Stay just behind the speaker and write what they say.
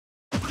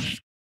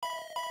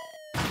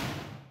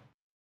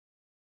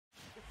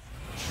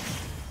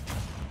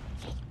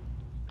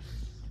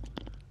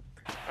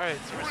Alright,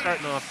 so we're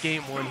starting off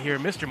game one here.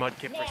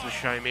 Mr.Mudkip versus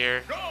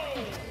SHIMIRE.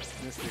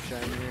 Mr.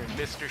 SHIMIRE.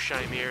 Mr.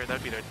 SHIMIRE,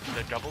 that'd be the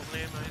doubles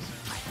name, I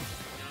assume.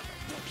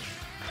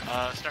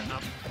 Starting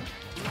off.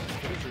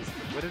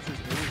 What is his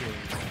in-game?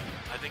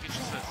 I think it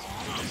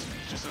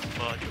just says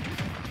Mud.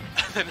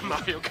 And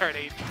Mario Kart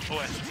 8 OST. Oh,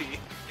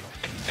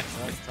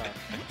 that's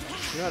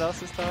tough. You know what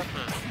else is tough?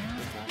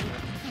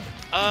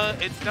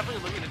 It's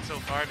definitely looking it so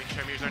far. I mean,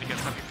 SHIMIRE's already got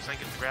 70%,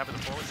 gets the grab in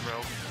the forward throw.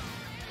 A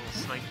little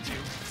snipe too.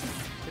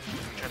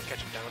 Trying to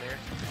catch him down air.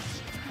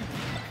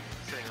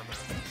 Sitting on the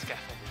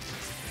scaffold.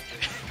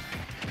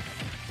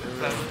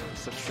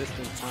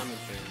 Subsistent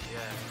commentary.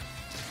 Yeah.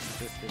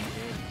 Subsistent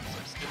game.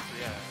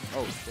 Yeah.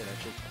 Oh shit, I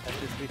should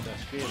tweet that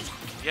screen.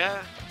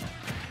 Yeah.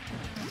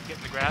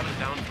 Getting the grab and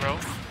down throw.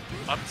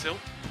 Up tilt.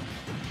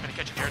 Trying to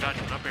catch an air dodge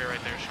and an up air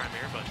right there,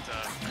 SHIMIRE, but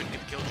couldn't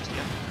get the kill just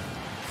yet.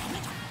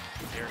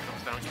 Air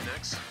comes down,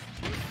 connects.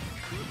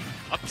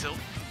 Up tilt.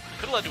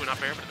 Could have led to an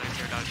up air, but a nice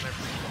air dodge there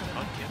for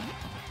Mudkip.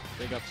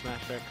 Big up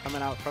smash there,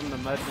 coming out from the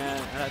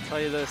Mudman, and I tell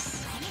you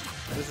this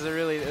is a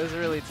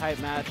really tight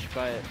match,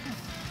 but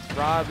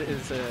Rob's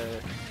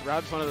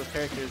one of those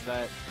characters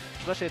that,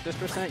 especially at this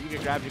percent, you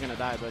get grabbed, you're gonna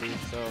die, buddy.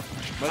 So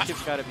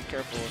Mudkip's gotta be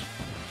careful.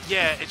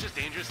 Yeah, it's just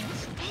dangerous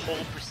this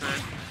whole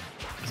percent,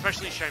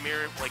 especially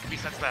SHIMIRE. Like, if he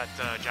sets that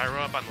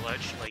gyro up on the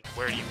ledge, like,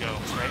 where do you go,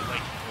 right?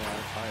 Like, yeah,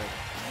 it's hard.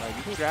 Like,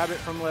 you can grab it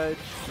from ledge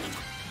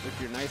if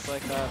you're nice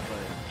like that,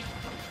 but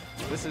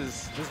this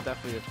is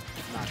definitely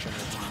not gonna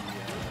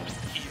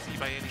be easy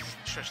by any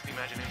stretch of the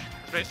imagination.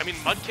 I mean,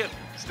 Mudkip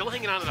still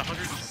hanging on at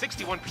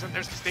 161%.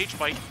 There's the stage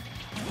fight.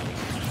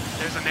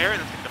 There's an air, and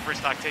that's the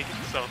first stock taken.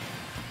 So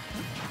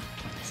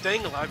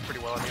staying alive pretty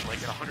well. I mean,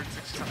 like at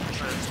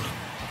 167%.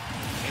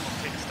 Able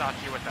to take a stock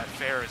here with that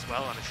fair as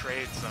well on a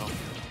trade. So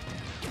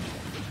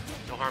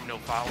no harm, no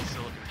foul.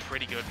 Still looking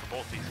pretty good for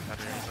both these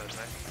competitors, I'd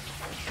say.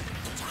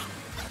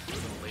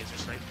 Little laser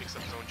snipe picks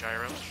up his own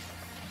gyro.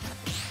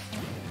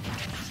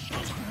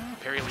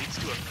 Parry leads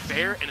to a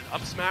fair and an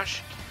up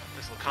smash.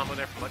 This little combo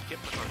there from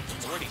Mudkip puts on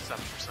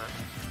 47%.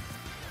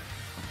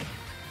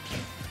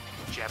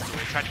 Jabs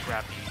away, tried to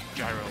grab the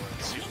gyro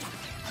and suit.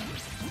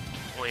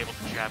 Only able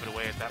to jab it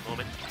away at that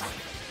moment.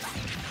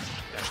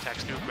 Dash attack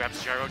Snoop, grabs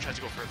the gyro, tries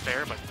to go for a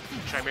fair, but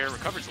SHIMIRE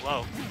recovers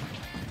low.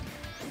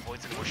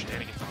 Avoids any more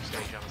shenanigans off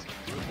stage, honestly.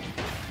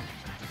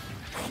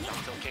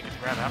 Still can't get the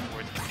grab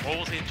afterwards.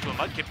 Rolls into a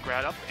Mudkip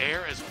grab up,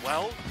 air as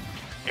well.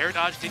 Air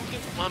dodge didn't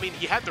get, well, I mean,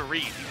 he had the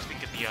read, he just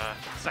didn't get the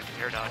second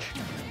air dodge.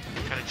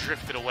 Kind of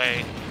drifted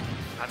away,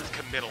 not as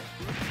committal.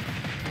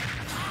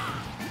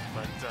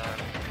 But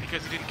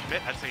because he didn't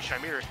commit, I'd say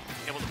SHIMIRE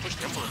able to push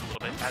the envelope a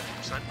little bit at the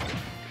percent. Gets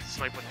a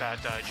snipe with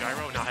that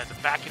gyro, now has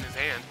it back in his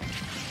hand.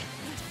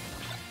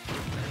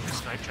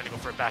 Snipe trying to go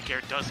for a back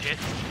air, does hit.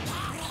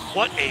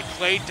 What a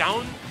play,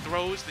 down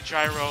throws the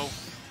gyro.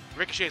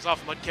 Ricochets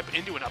off Mudkip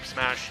into an up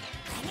smash.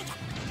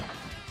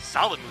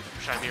 Solid move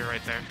from SHIMIRE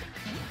right there.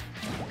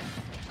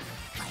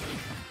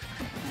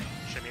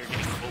 SHIMIRE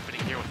getting an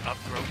opening here with up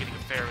throw, getting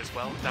a fair as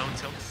well. Down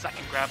tilt,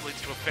 second grab leads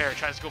to a fair.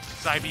 Tries to go for the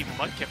side B,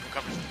 Mudkip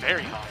recovers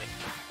very high.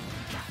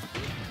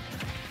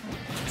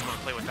 Doesn't want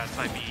to play with that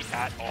side B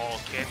at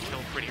all. Can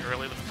kill pretty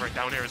early, looking for a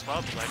down air as well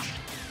at the ledge.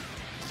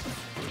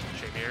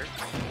 SHIMIRE.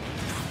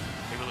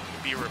 Maybe looking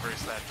to B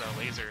reverse that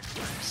laser.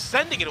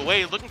 Sending it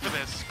away, looking for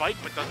the spike,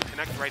 but doesn't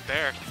connect right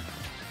there.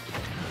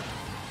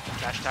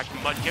 Dash attack from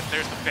Mudkip,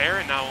 there's the fair,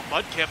 and now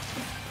Mudkip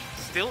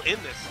still in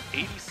this,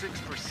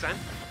 86%.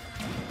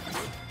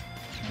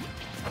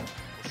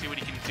 We'll see what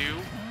he can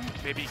do.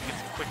 Maybe he can get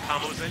some quick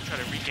combos in, try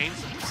to regain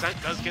some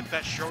percent. Does get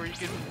that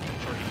Shoryuken.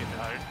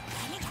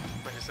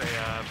 I'm going to say,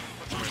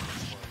 what's the word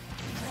for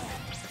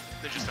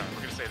it? Ninja Star,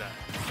 we're going to say that.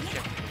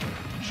 Yeah.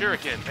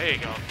 Shuriken, there you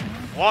go.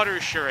 Water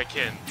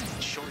Shuriken.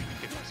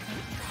 Shoryuken.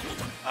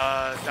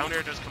 Down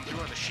air does come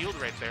through on the shield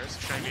right there, so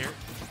SHIMIRE.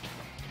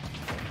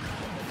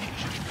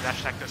 Dash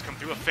attack does come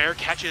through. A fair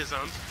catches him.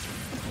 I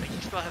think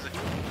he still has a...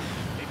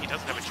 Maybe he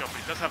doesn't have a jump,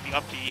 but he does have the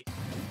up B.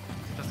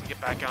 Doesn't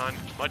get back on.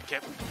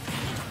 Mudkip.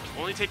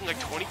 Only taking like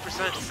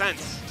 20%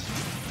 sense.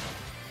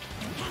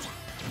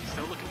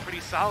 Still looking pretty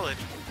solid.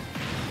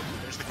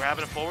 There's the grab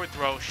and a forward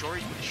throw.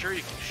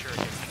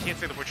 Shuriken. I can't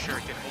say the word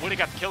Shuriken. But would have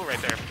got the kill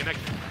right there.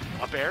 Connected.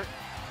 Up air.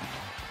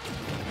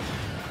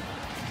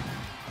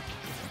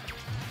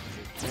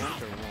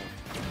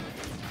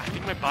 I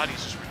think my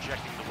body's just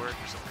rejecting the word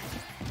for some reason.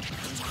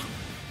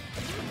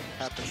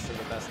 Happens to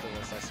the best of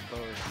us, I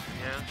suppose.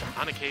 Yeah,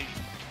 on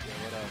occasion. Yeah,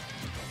 what else?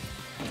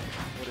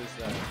 What is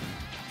that?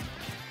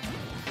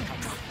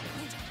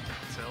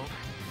 So,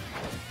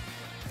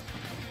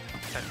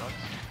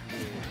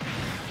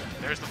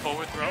 $10. There's the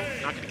forward throw.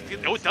 Not gonna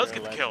get, oh, it does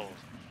get the kill.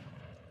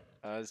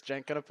 Is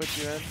Jenk gonna put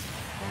you in?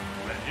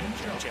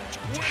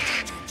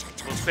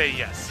 We'll say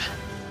yes.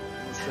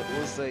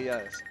 We'll say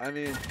yes. I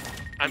mean,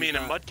 and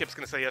Mudkip's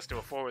gonna say yes to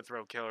a forward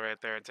throw kill right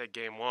there and take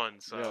game one.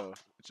 So, yo,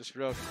 just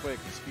real quick.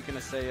 Speaking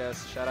of say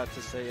yes, shout out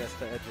to Say Yes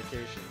to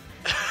Education.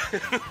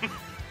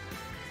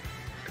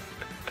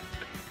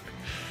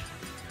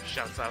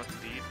 Shouts out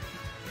indeed.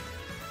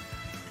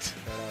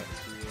 Shout out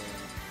to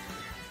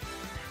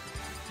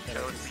that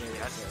Shout I out can to say.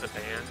 Yes the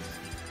band.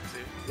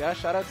 Too. Yeah,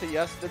 shout out to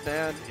Yes the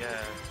band.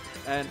 Yeah.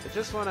 And I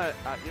just wanna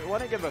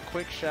give a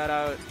quick shout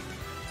out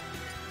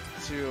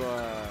to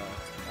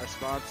our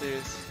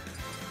sponsors,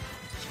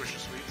 Swisher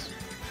Sweets.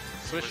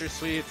 Swisher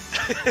Sweets,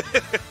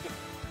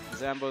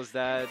 Zambo's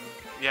dad,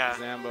 Yeah.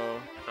 Zambo,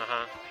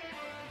 Uh-huh.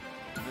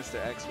 Mr.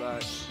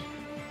 Xbox,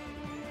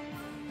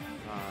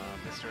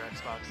 Mr.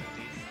 Xbox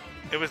indeed.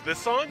 It was this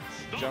song?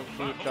 Junk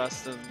Food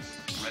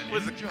Customs,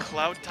 Was it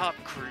Cloud Top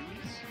Cruise?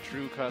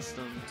 True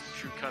Customs.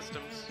 True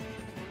Customs.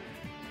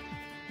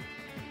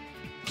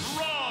 I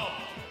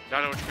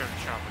don't know what you're going to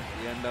shop with.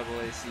 The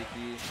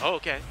NAACP. Oh,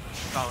 okay.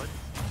 Solid.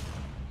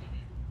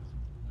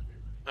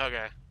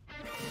 Okay.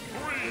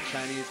 The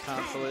Chinese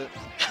consulate.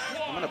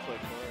 I'm gonna play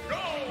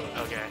chorus.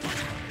 Okay.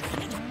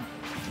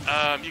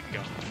 You can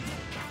go.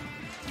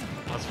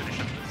 Let's finish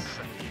up this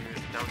second here.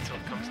 Down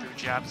tilt comes through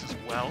jabs as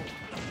well.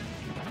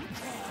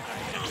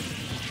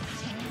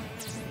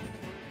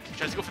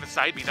 Tries to go for the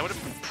side beat. That would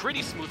have been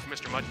pretty smooth for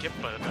Mr.Mudkip,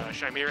 but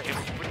SHIMIRE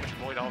able to pretty much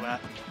avoid all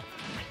that.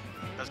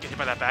 Does get hit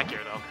by that back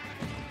air though.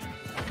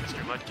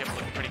 Mr.Mudkip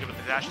looking pretty good with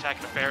the dash attack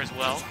and the fair as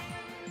well.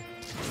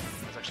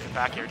 That's actually a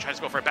back air. Tries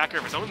to go for a back air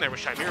of his own there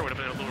with SHIMIRE. Would have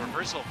been a little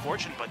reversal of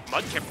fortune, but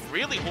Mudkip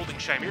really holding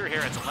SHIMIRE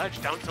here at the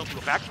ledge. Down tilt to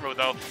a back throw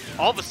though.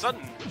 All of a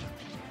sudden.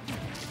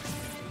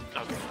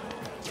 Okay.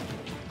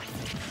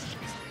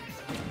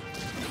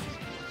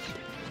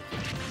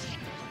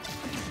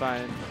 It's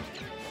fine.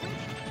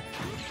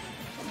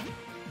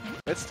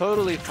 It's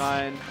totally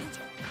fine.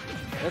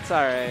 It's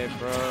alright,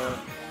 bro.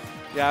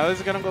 Yeah, I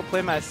was gonna go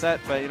play my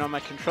set, but you know,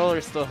 my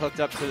controller's still hooked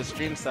up to the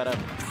stream setup.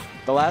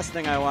 The last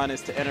thing I want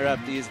is to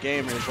interrupt these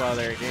gamers while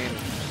they're gaming.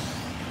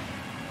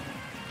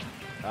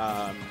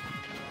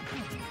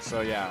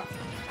 So yeah.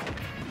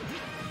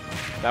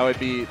 That would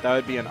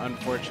be an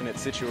unfortunate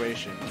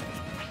situation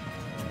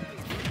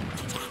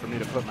for me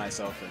to put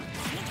myself in.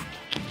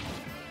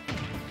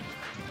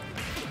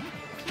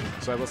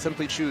 So I will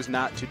simply choose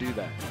not to do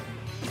that.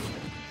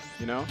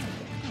 You know?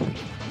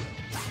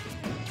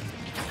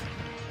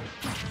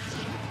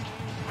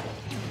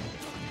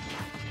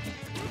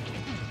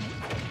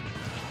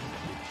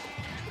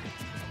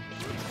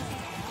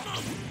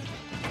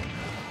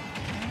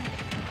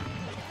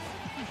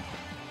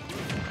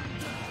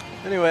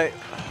 Anyway,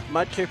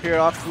 Mudkip here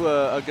off to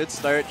a good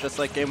start, just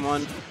like game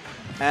one.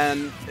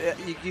 And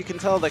you can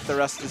tell like the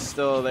rust is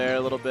still there a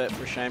little bit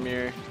for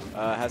SHIMIRE.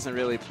 Hasn't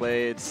really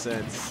played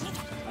since, I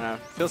don't know,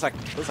 feels like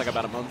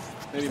about a month,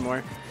 maybe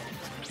more.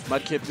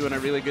 Mudkip doing a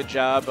really good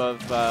job of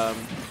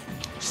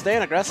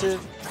staying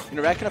aggressive, you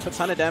know, racking up a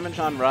ton of damage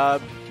on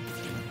Rob.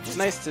 It's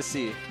nice to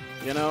see,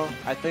 you know.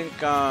 I think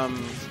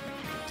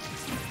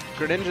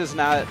Greninja's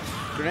not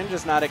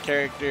a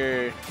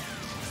character.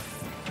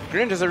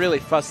 Greninja's a really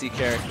fussy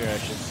character, I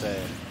should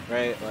say,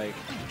 right? Like,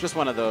 just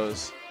one of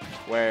those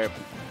where,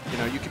 you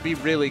know, you could be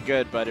really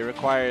good, but it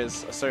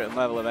requires a certain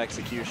level of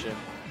execution.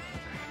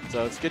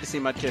 So it's good to see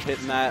Mudkip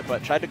hitting that,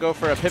 but tried to go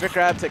for a pivot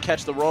grab to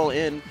catch the roll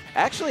in.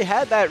 Actually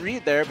had that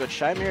read there, but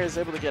SHIMIRE is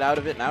able to get out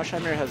of it. Now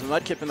SHIMIRE has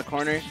Mudkip in the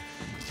corner.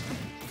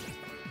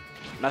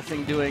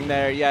 Nothing doing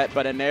there yet,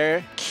 but a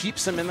Nair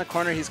keeps him in the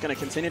corner. He's going to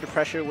continue to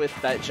pressure with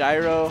that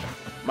gyro.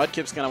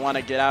 Mudkip's going to want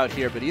to get out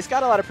here, but he's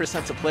got a lot of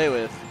percent to play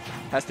with.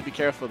 Has to be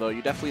careful though.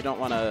 You definitely don't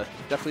want to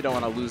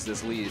lose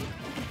this lead.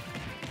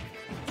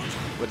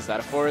 What is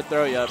that? A forward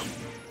throw? Yep.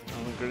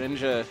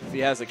 Greninja, if he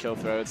has a kill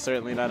throw, it's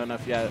certainly not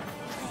enough yet.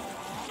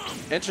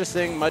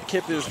 Interesting.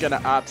 Mudkip is going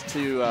to opt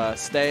to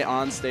stay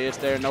on stage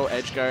there. No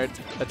edge guard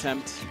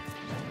attempt.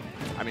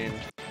 I mean,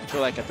 I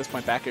feel like at this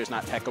point back air is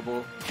not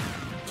techable.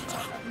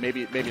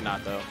 Maybe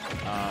not though.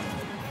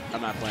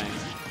 I'm not playing,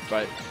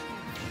 but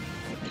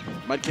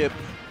Mudkip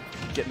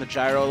getting the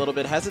gyro a little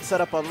bit, has it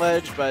set up on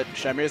ledge, but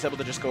SHIMIRE is able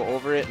to just go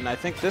over it, and I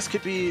think this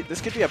could be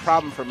a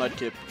problem for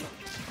Mudkip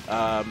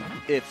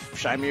if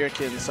SHIMIRE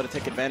can sort of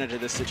take advantage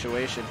of this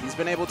situation. He's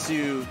been able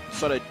to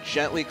sort of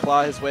gently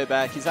claw his way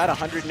back. He's at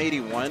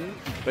 181,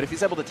 but if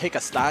he's able to take a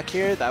stock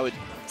here, that would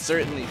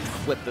certainly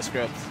flip the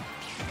script.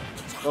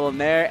 Little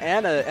Nair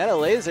and a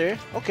laser.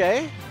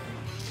 Okay.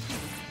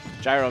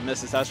 Gyro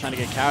misses. I was trying to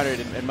get countered,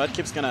 and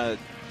Mudkip's gonna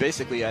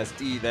basically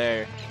SD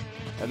there,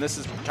 and this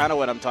is kind of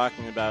what I'm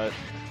talking about.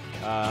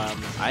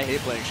 I hate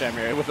playing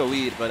SHIMIRE with a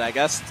lead, but I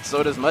guess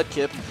so does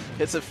Mudkip.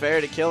 Hits a fair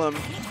to kill him,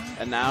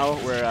 and now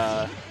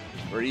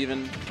we're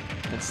even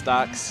in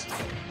stocks.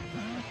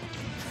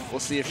 We'll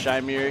see if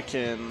SHIMIRE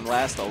can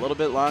last a little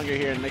bit longer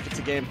here and make it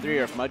to game 3,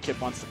 or if Mudkip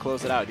wants to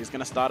close it out. He's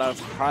going to start off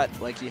hot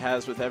like he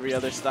has with every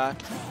other stock.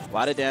 A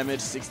lot of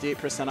damage,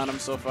 68% on him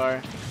so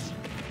far.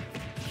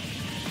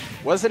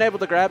 Wasn't able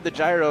to grab the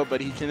gyro,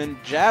 but he can then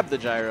jab the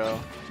gyro.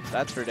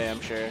 That's for damn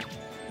sure.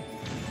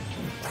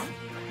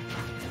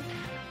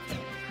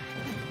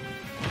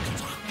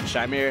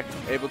 SHIMIRE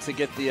able to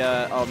get the,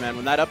 oh man,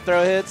 when that up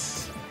throw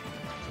hits,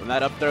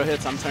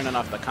 I'm turning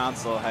off the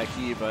console, high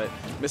key, but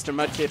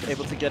Mr.Mudkip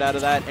able to get out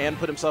of that and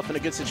put himself in a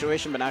good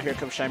situation, but now here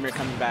comes SHIMIRE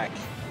coming back.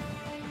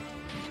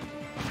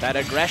 That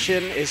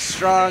aggression is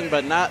strong,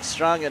 but not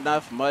strong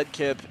enough.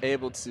 Mudkip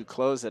able to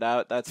close it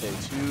out. That's a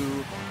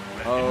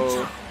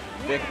 2-0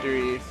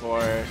 victory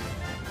for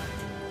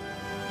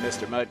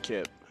Mr.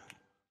 Mudkip.